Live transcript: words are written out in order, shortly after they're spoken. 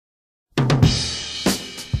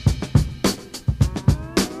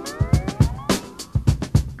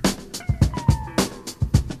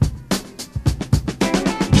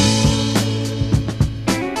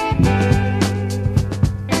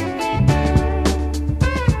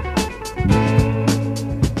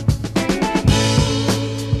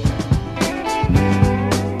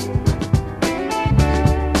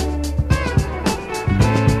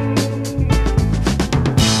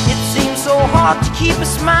keep a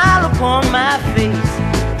smile upon my face,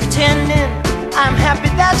 pretending I'm happy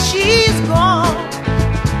that she's gone.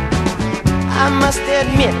 I must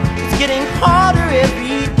admit, it's getting harder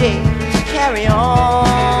every day to carry on.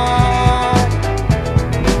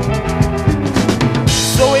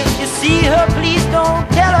 So if you see her, please don't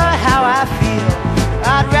tell her how I feel.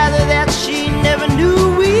 I'd rather that she never knew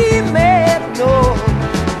we met, no.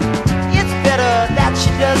 It's better that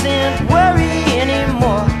she doesn't worry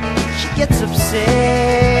anymore. She gets upset.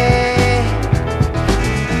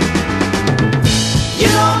 You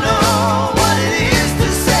don't know what it is to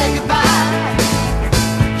say goodbye.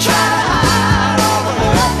 Try to hide all the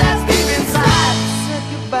hurt that's deep inside. Said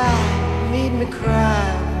goodbye, made me cry,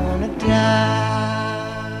 wanna die.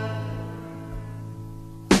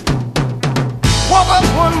 Woke up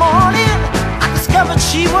one morning, I discovered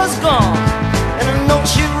she was gone, and a note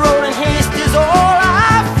she wrote in haste is all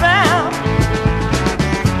I found.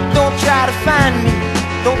 Don't try to find me,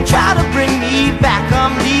 don't try to bring me back,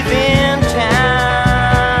 I'm leaving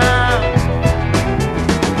town.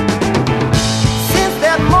 Since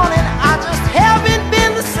that morning I just haven't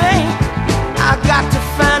been the same. I got to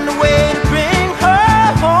find a way to bring her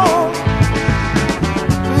home.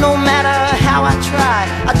 No matter how I try,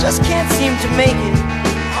 I just can't seem to make it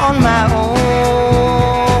on my own.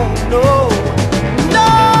 No, no,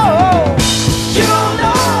 you don't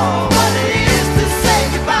know what it is to say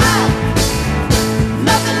goodbye.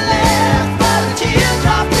 Nothing left but a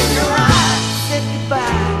teardrop in your eye. Said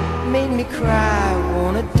goodbye, made me cry,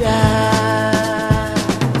 wanna die.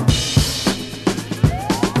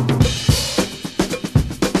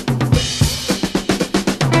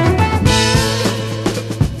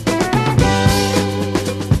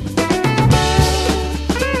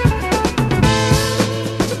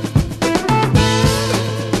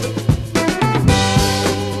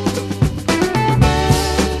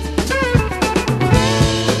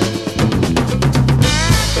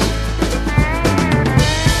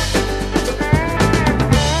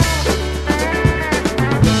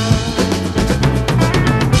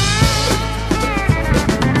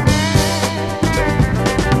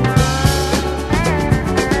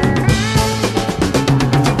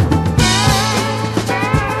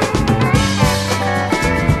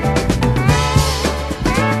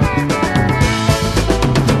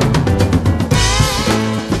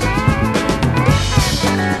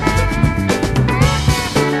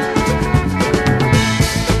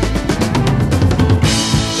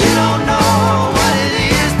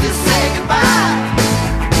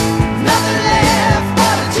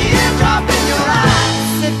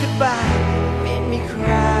 Goodbye.